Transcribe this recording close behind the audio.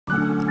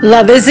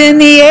Love is in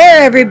the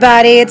air,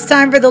 everybody. It's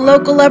time for the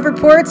Local Love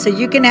Report so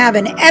you can have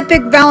an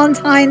epic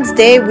Valentine's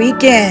Day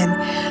weekend.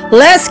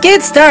 Let's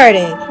get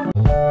started.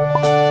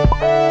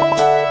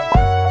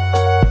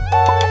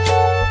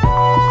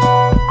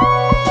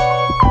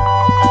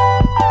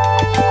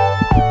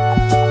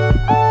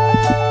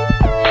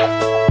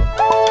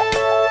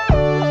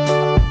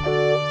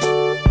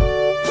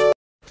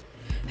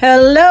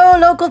 Hello,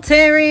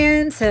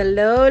 Localtarians.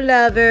 Hello,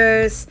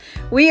 lovers.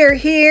 We are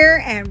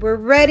here and we're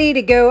ready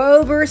to go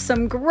over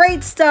some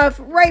great stuff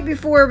right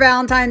before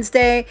Valentine's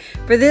Day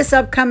for this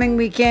upcoming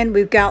weekend.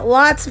 We've got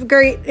lots of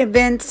great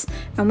events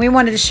and we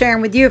wanted to share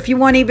them with you. If you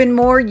want even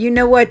more, you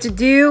know what to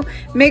do.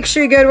 Make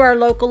sure you go to our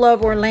Local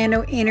Love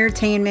Orlando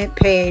Entertainment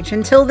page.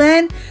 Until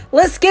then,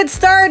 let's get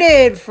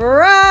started.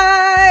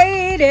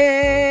 Friday.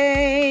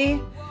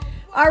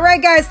 All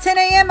right, guys, 10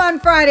 a.m. on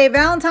Friday,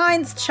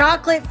 Valentine's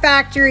Chocolate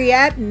Factory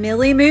at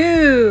Millie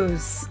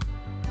Moo's.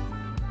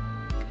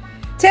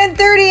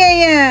 10:30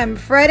 a.m.,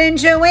 Fred and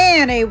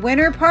Joanne, a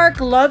Winter Park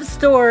love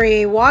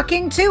story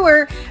walking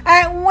tour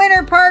at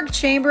Winter Park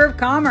Chamber of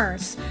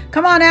Commerce.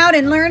 Come on out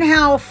and learn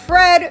how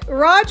Fred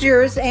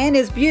Rogers and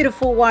his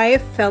beautiful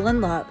wife fell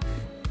in love.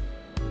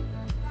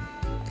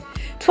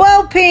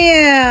 12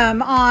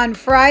 p.m. on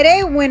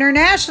Friday, Winter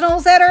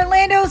Nationals at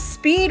Orlando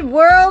Speed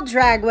World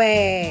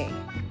Dragway.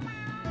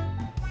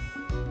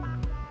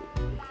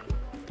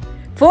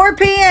 4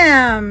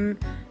 p.m.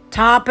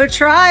 Top of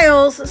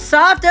Trials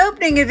soft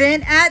opening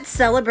event at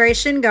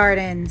Celebration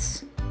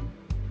Gardens.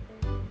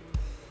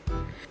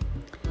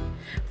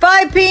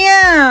 5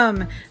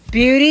 p.m.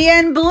 Beauty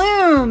and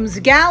Blooms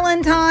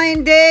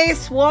Galentine Day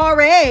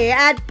soiree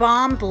at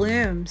Bomb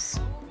Blooms.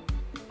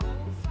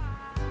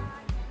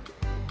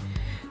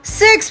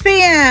 6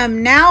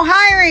 p.m. Now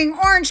hiring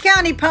Orange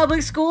County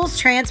Public Schools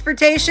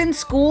transportation,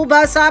 school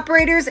bus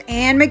operators,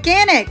 and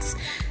mechanics.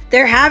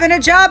 They're having a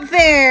job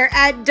fair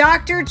at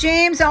Dr.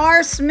 James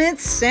R.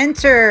 Smith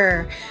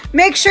Center.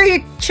 Make sure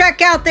you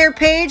check out their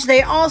page.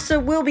 They also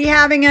will be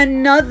having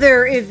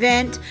another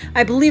event,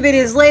 I believe it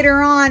is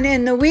later on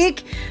in the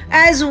week,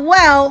 as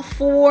well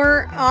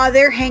for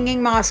their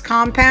Hanging Moss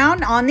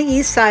compound on the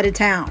east side of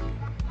town.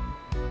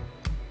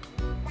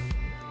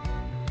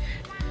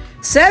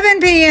 7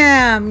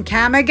 p.m.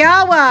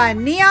 Kamigawa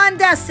Neon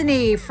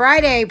Destiny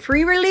Friday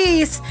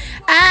pre-release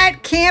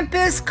at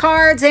Campus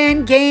Cards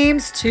and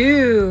Games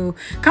 2.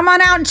 Come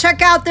on out and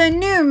check out the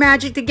new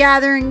Magic the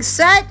Gathering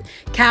set,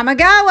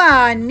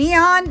 Kamigawa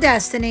Neon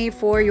Destiny,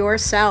 for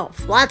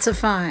yourself. Lots of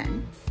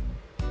fun.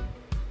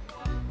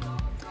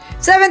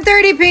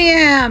 7:30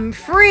 p.m.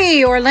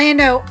 Free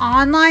Orlando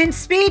online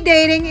speed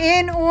dating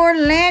in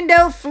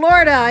Orlando,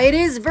 Florida. It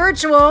is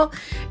virtual,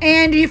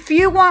 and if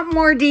you want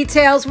more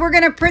details, we're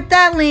going to put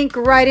that link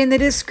right in the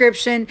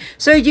description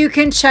so you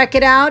can check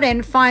it out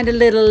and find a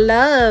little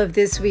love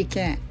this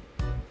weekend.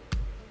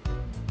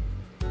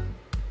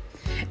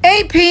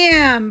 8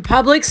 p.m.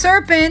 Public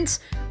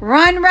Serpents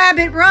Run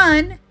Rabbit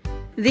Run.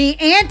 The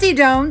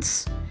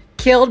Antidotes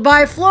Killed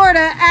by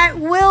Florida at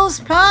Will's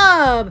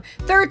Pub.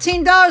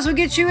 $13 will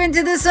get you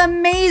into this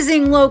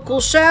amazing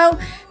local show.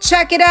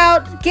 Check it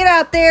out. Get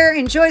out there,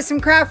 enjoy some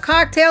craft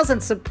cocktails,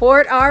 and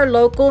support our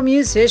local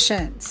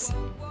musicians.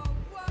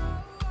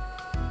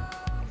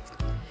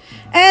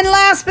 And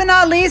last but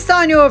not least,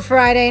 on your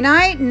Friday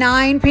night,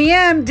 9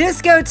 p.m.,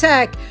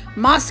 Discotheque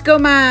Moscow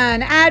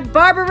Man at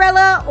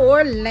Barbarella,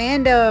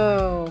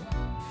 Orlando.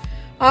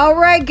 All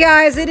right,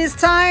 guys, it is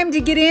time to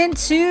get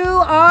into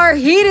our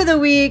heat of the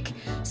week,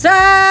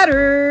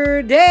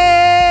 Saturday.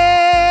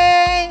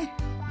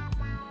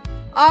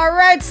 All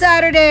right,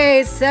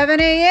 Saturday, 7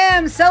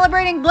 a.m.,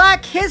 celebrating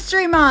Black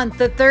History Month.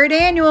 The third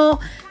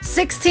annual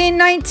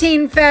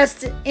 1619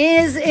 Fest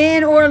is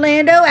in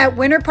Orlando at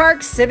Winter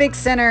Park Civic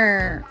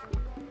Center.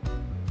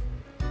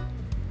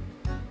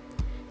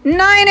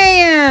 9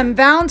 a.m.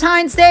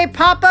 Valentine's Day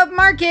pop-up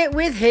market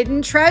with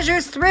hidden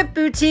treasures, thrift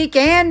boutique,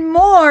 and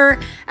more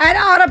at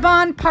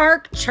Audubon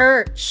Park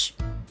Church.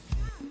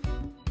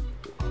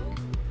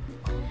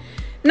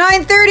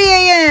 9:30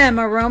 a.m.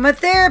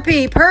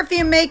 Aromatherapy,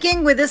 perfume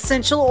making with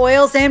essential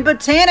oils and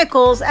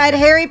botanicals at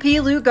Harry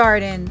P. Lou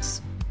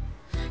Gardens.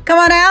 Come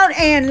on out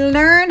and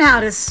learn how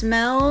to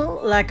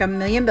smell like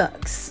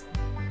 $1,000,000.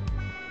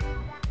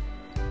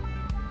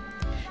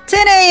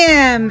 10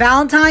 a.m.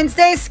 Valentine's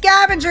Day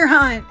scavenger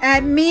hunt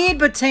at Mead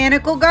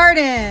Botanical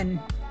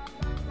Garden.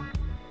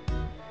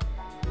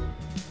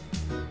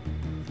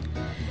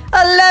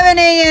 11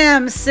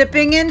 a.m.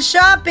 Sipping and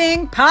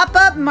shopping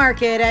pop-up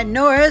market at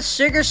Nora's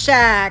Sugar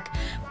Shack.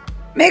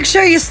 Make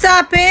sure you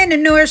stop in to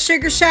Nora's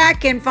Sugar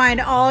Shack and find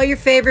all your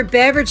favorite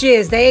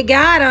beverages. They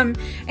got them,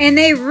 and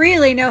they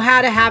really know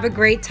how to have a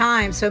great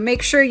time. So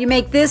make sure you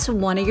make this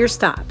one of your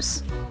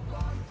stops.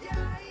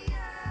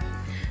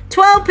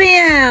 12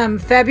 p.m.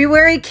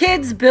 February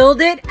Kids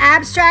Build It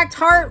Abstract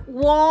Heart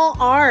Wall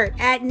Art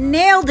at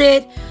Nailed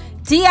It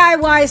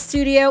DIY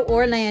Studio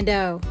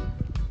Orlando.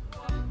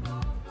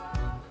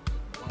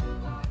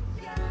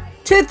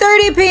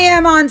 2:30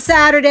 p.m. on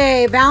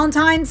Saturday,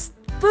 Valentine's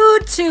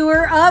food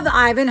tour of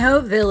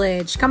Ivanhoe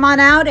Village. Come on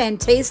out and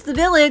taste the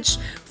village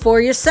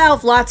for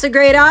yourself. Lots of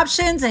great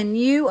options, and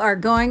you are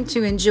going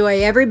to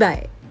enjoy every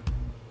bite.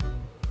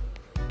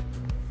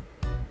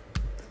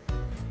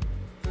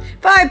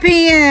 5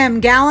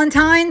 p.m.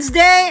 Galentine's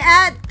Day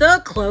at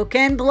the Cloak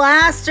and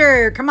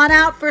Blaster. Come on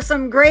out for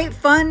some great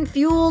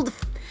fun-fueled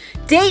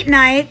date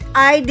night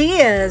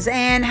ideas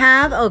and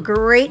have a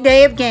great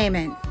day of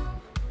gaming.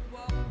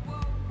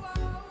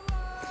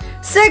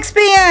 6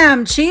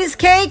 p.m.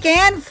 Cheesecake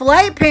and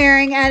flight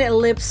pairing at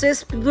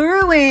Ellipsis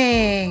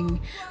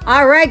Brewing.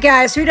 All right,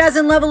 guys, who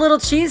doesn't love a little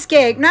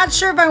cheesecake? Not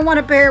sure if I want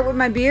to pair it with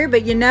my beer,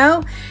 but you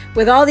know,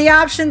 with all the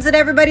options that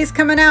everybody's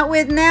coming out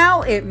with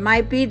now, it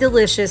might be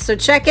delicious. So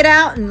check it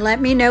out and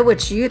let me know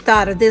what you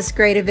thought of this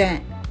great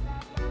event.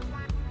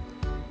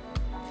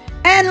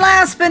 And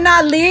last but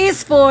not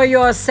least, for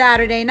your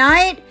Saturday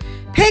night,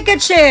 Pick a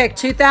Chick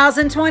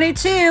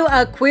 2022,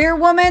 a queer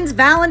woman's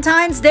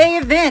Valentine's Day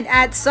event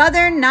at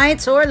Southern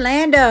Nights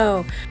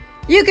Orlando.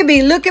 You could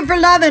be looking for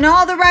love in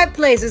all the right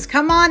places.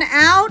 Come on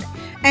out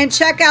and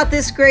check out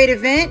this great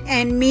event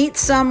and meet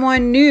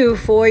someone new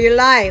for your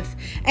life.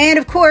 And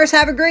of course,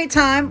 have a great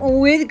time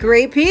with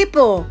great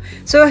people.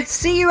 So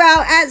see you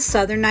out at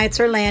Southern Nights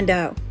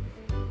Orlando.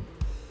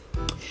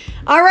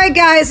 All right,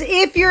 guys,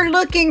 if you're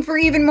looking for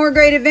even more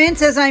great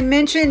events, as I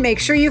mentioned, make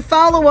sure you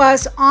follow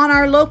us on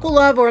our Local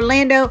Love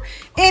Orlando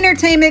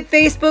Entertainment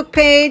Facebook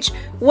page.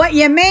 What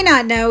you may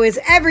not know is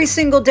every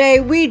single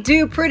day we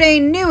do put a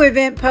new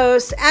event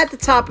post at the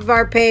top of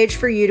our page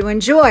for you to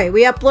enjoy.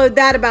 We upload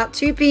that about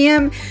 2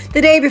 p.m.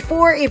 the day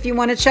before if you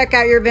want to check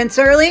out your events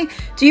early.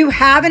 Do you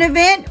have an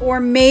event, or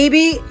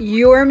maybe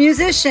you're a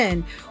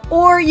musician,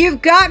 or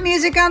you've got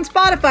music on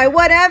Spotify,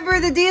 whatever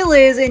the deal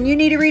is, and you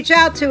need to reach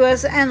out to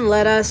us and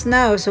let us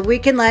know so we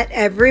can let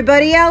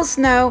everybody else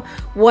know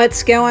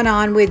what's going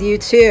on with you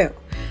too.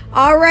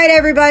 All right,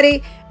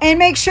 everybody, and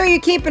make sure you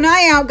keep an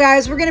eye out,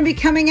 guys. We're going to be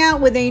coming out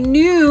with a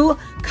new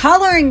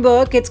coloring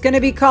book. It's going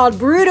to be called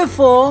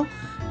Brutiful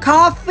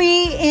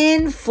Coffee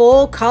in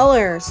Full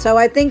Color. So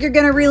I think you're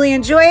going to really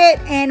enjoy it,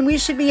 and we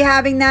should be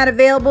having that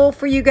available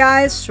for you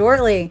guys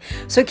shortly.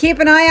 So keep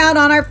an eye out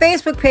on our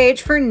Facebook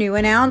page for new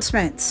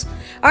announcements.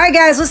 All right,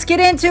 guys, let's get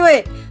into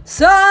it.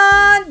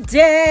 Sunday.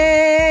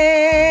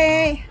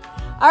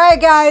 All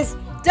right, guys.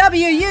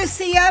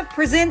 WUCF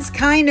presents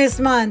Kindness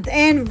Month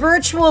and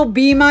virtual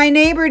Be My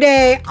Neighbor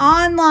Day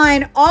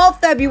online all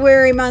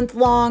February month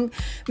long.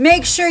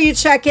 Make sure you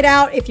check it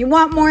out. If you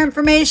want more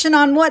information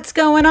on what's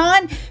going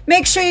on,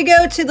 make sure you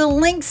go to the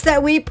links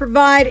that we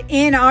provide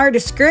in our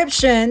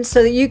description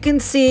so that you can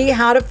see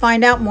how to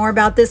find out more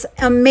about this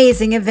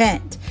amazing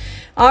event.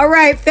 All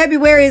right,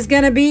 February is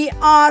going to be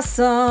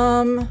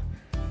awesome.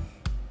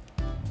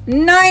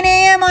 9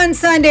 a.m. on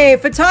Sunday,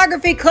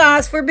 photography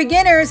class for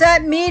beginners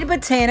at Mead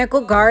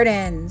Botanical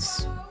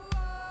Gardens.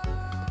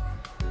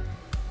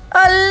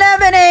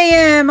 11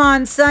 a.m.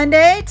 on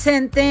Sunday,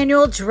 10th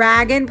Annual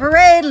Dragon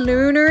Parade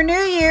Lunar New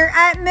Year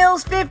at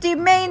Mills 50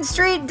 Main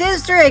Street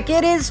District.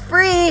 It is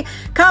free.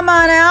 Come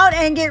on out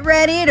and get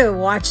ready to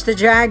watch the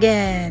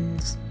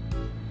dragons.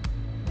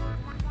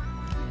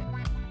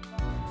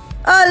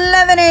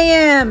 11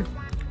 a.m.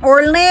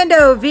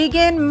 Orlando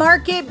Vegan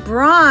Market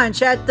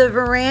Brunch at the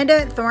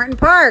Veranda at Thornton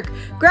Park.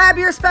 Grab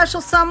your special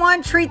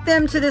someone, treat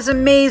them to this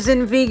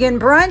amazing vegan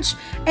brunch,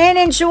 and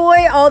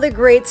enjoy all the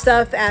great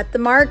stuff at the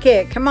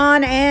market. Come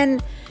on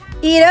and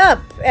eat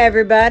up,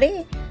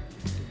 everybody.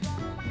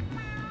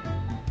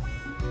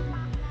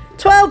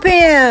 12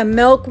 p.m.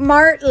 Milk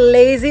Mart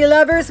Lazy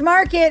Lovers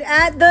Market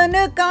at the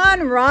Nook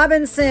on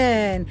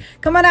Robinson.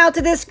 Come on out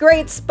to this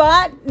great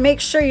spot. Make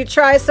sure you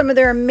try some of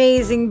their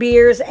amazing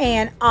beers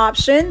and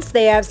options.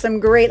 They have some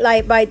great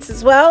light bites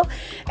as well.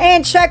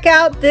 And check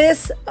out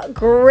this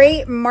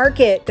great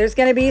market. There's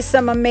going to be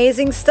some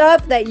amazing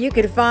stuff that you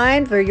could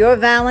find for your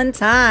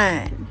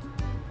Valentine.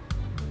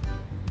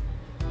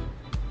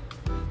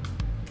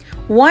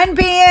 1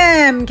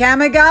 p.m.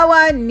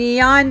 Kamigawa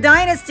Neon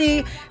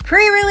Dynasty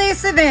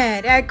pre-release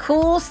event at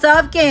Cool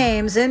Stuff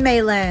Games in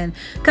Maitland.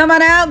 Come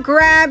on out,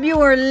 grab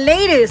your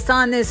latest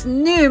on this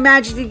new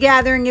Magic the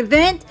Gathering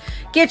event.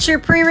 Get your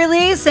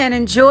pre-release and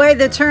enjoy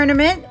the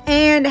tournament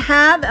and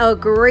have a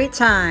great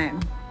time.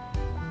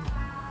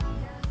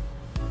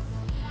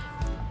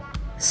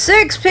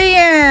 6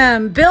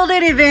 p.m. Build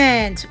It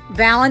event.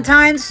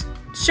 Valentine's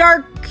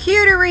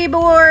charcuterie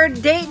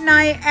board date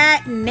night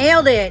at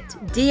Nailed It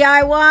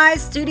DIY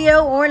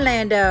Studio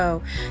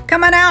Orlando.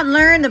 Come on out and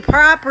learn the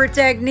proper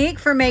technique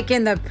for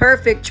making the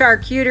perfect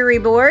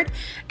charcuterie board,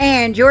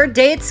 and your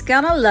date's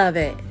gonna love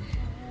it.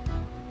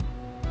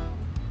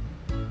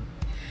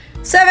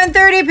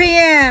 7:30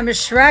 p.m.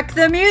 Shrek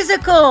the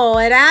Musical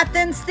at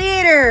Athens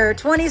Theater.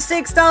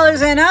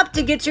 $26 and up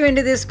to get you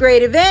into this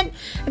great event,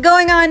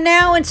 going on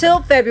now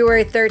until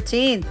February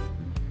 13th.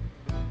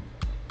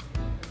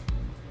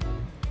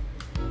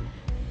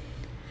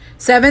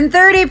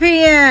 7:30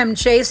 p.m.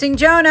 Chasing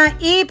Jonah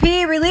EP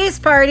release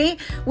party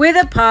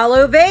with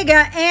Apollo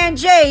Vega and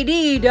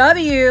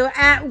JDW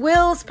at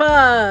Will's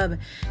Pub.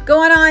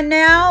 Going on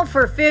now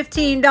for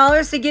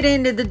 $15 to get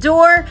into the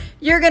door.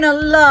 You're going to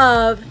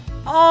love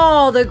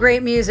all the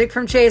great music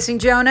from Chasing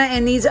Jonah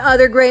and these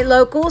other great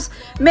locals.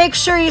 Make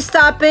sure you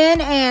stop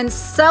in and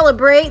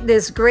celebrate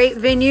this great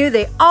venue.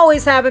 They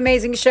always have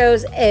amazing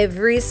shows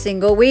every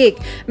single week,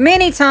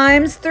 many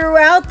times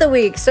throughout the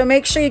week. So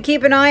make sure you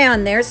keep an eye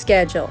on their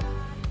schedule.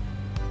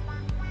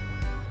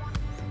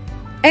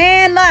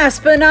 And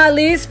last but not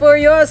least, for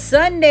your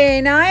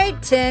Sunday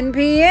night, 10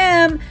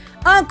 p.m.,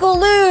 Uncle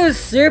Lou's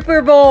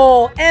Super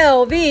Bowl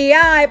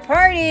LVI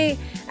party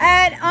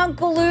at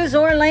Uncle Lou's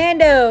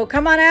Orlando.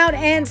 Come on out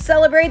and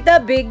celebrate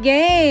the big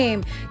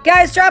game.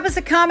 Guys, drop us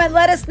a comment.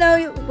 Let us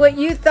know what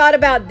you thought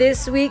about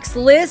this week's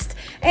list.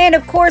 And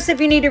of course, if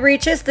you need to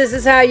reach us, this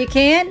is how you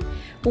can.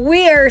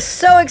 We are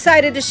so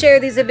excited to share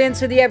these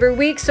events with you every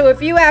week. So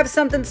if you have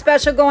something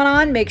special going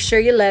on, make sure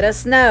you let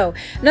us know.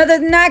 And other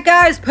than that,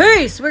 guys,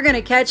 peace. We're going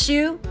to catch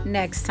you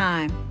next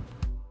time.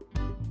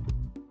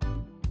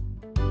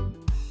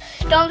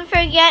 Don't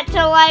forget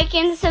to like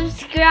and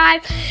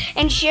subscribe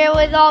and share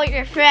with all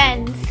your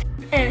friends.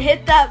 And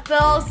hit that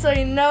bell so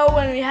you know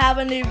when we have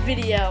a new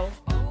video.